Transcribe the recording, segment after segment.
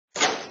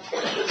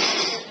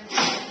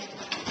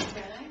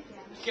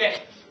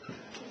Okay,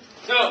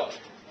 so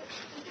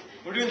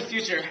we're doing the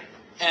future,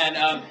 and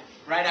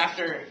right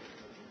after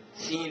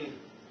scene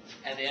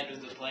at the end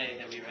of the play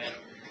that we read,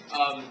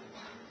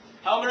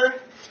 Helmer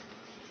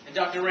and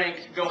Dr.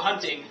 Rank go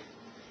hunting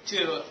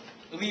to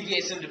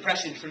alleviate some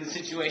depression from the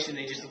situation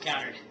they just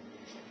encountered.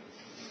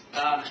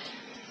 Yeah.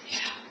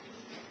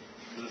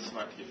 This is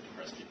smart to get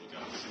depressed people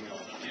going. We all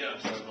know. Yeah,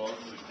 so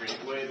it's a great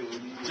way to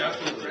alleviate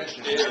Definitely.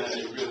 depression. It is.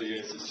 It really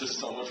is. It's just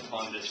so much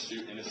fun to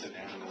shoot innocent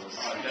animals.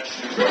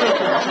 Definitely.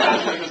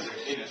 Because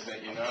they're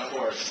innocent, you know? Of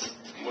course.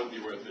 It wouldn't be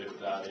worth it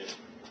without it.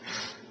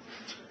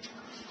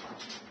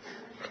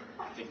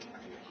 I think I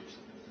hear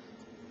something.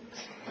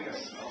 I think I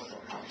smell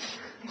something.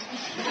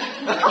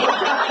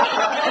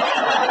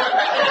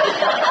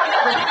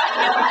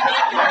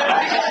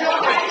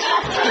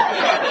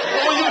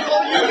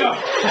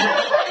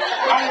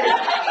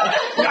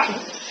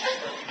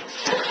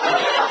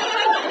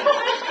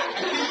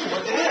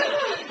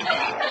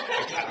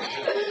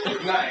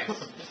 Nice.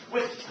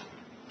 Wait,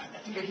 I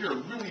think I hear a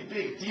really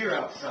big deer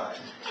outside.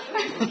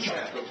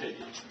 Yeah, go take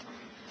it.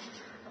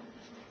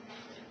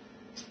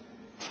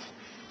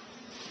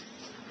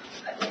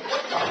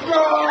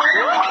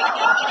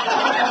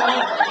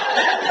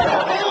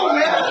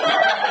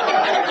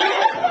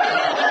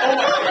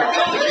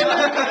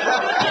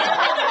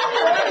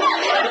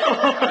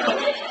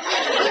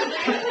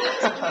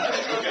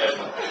 Okay,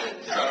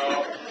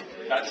 so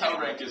that's how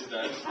Rank is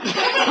done.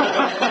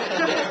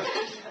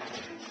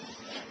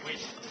 Wait,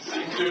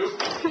 Scene 2.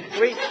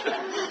 Wait.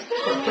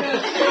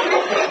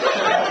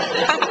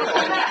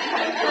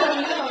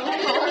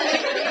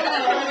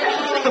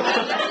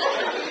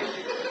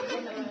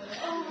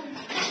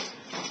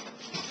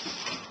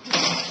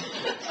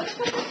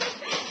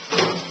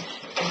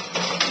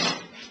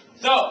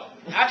 So,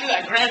 after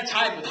that grand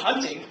time with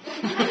hunting,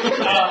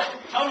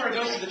 Helmer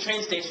goes to the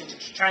train station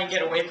to try and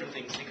get away from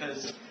things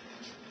because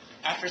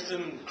after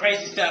some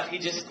crazy stuff, he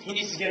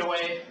needs to get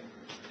away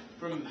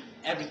from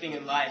everything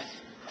in life.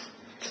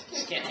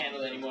 Just can't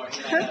handle it anymore.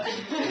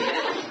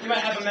 He might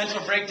have a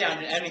mental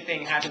breakdown if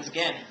anything happens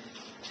again.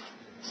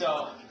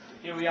 So,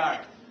 here we are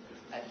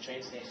at the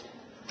train station.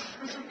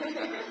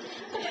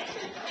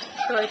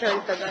 I like how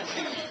you said that.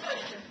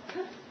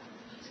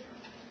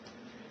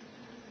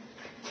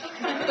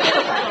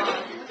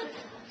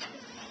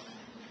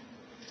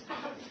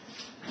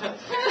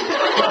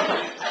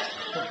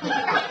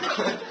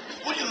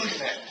 what are you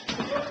looking at?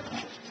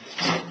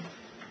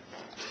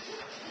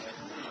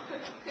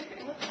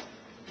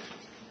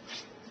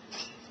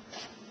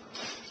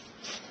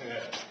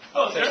 Yeah.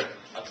 Oh, there.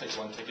 I'll take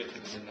one ticket for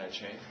the midnight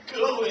train.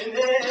 Going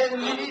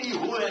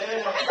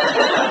anywhere.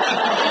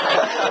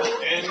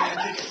 And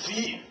take a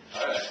seat.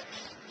 Alright.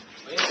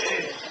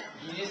 Hey,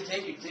 you didn't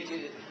take your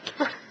ticket.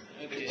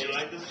 Did you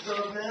like this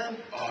stuff, man?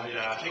 Oh,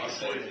 yeah. Take I'll a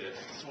swig. take it.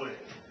 Swig.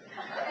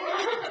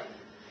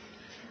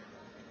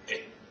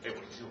 Hey, what are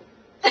you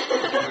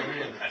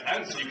doing? I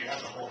didn't see you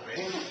have the whole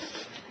thing.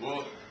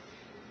 Well,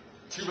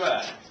 too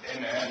bad. Hey,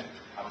 man,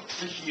 I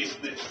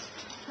appreciate this.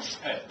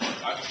 Hey,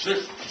 sure.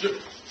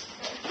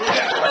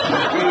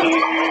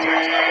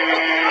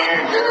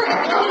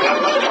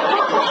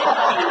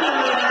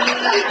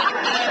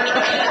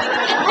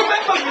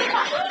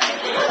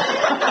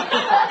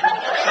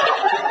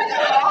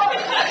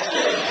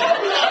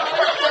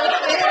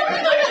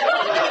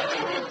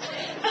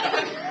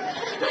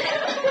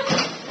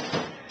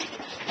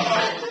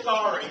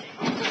 Sorry.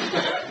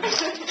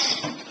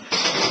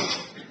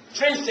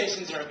 Train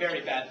stations are a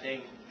very bad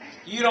thing.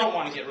 You don't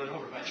want to get run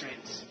over by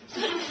trains.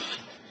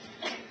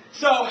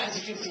 So, as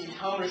you can see,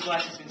 Helmer's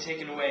life has been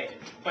taken away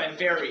by a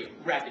very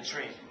rapid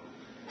train.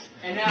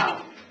 And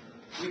now,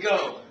 we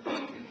go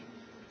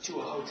to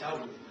a hotel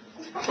room.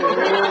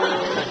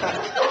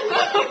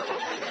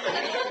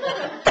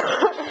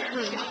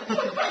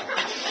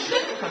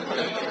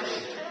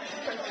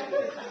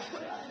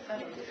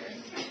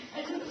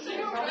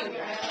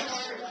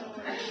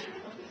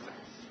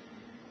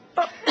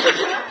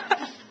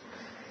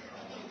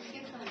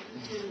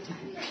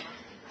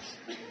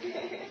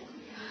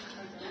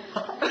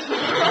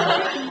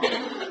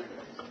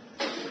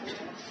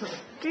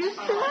 Do you see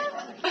that?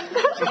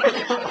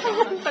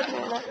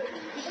 Banana.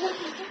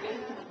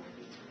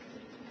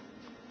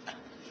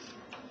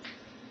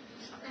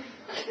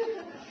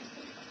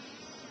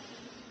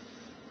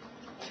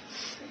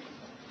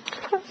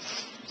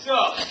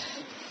 So,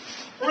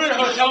 we're in a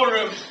hotel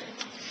room,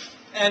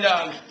 and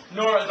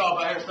Nora's all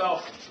by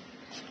herself.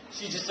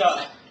 She just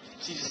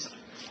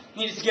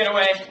needed to get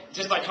away,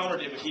 just like Homer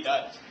did when he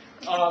died.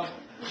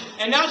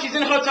 And now she's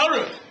in a hotel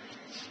room.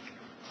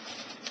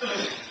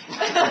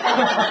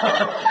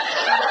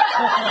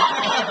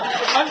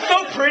 I'm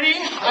so pretty.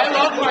 I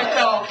love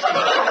myself.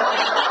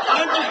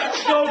 I'm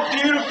just so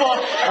beautiful.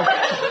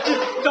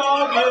 Just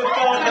so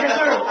beautiful.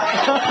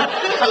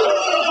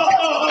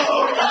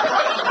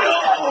 No!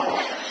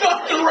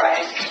 Dr.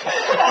 Rank!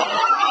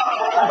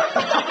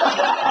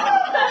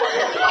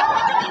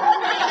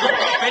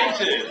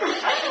 Fainted.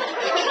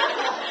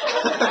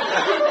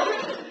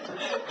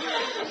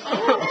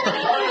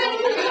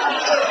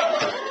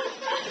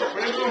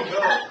 Where's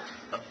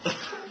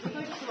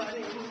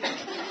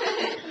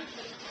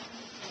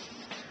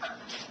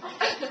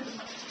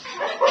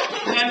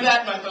And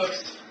that, my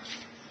folks,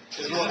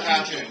 Is what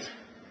happened.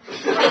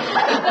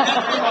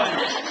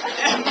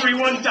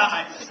 everyone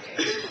dies.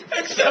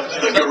 Except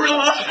the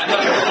gorilla.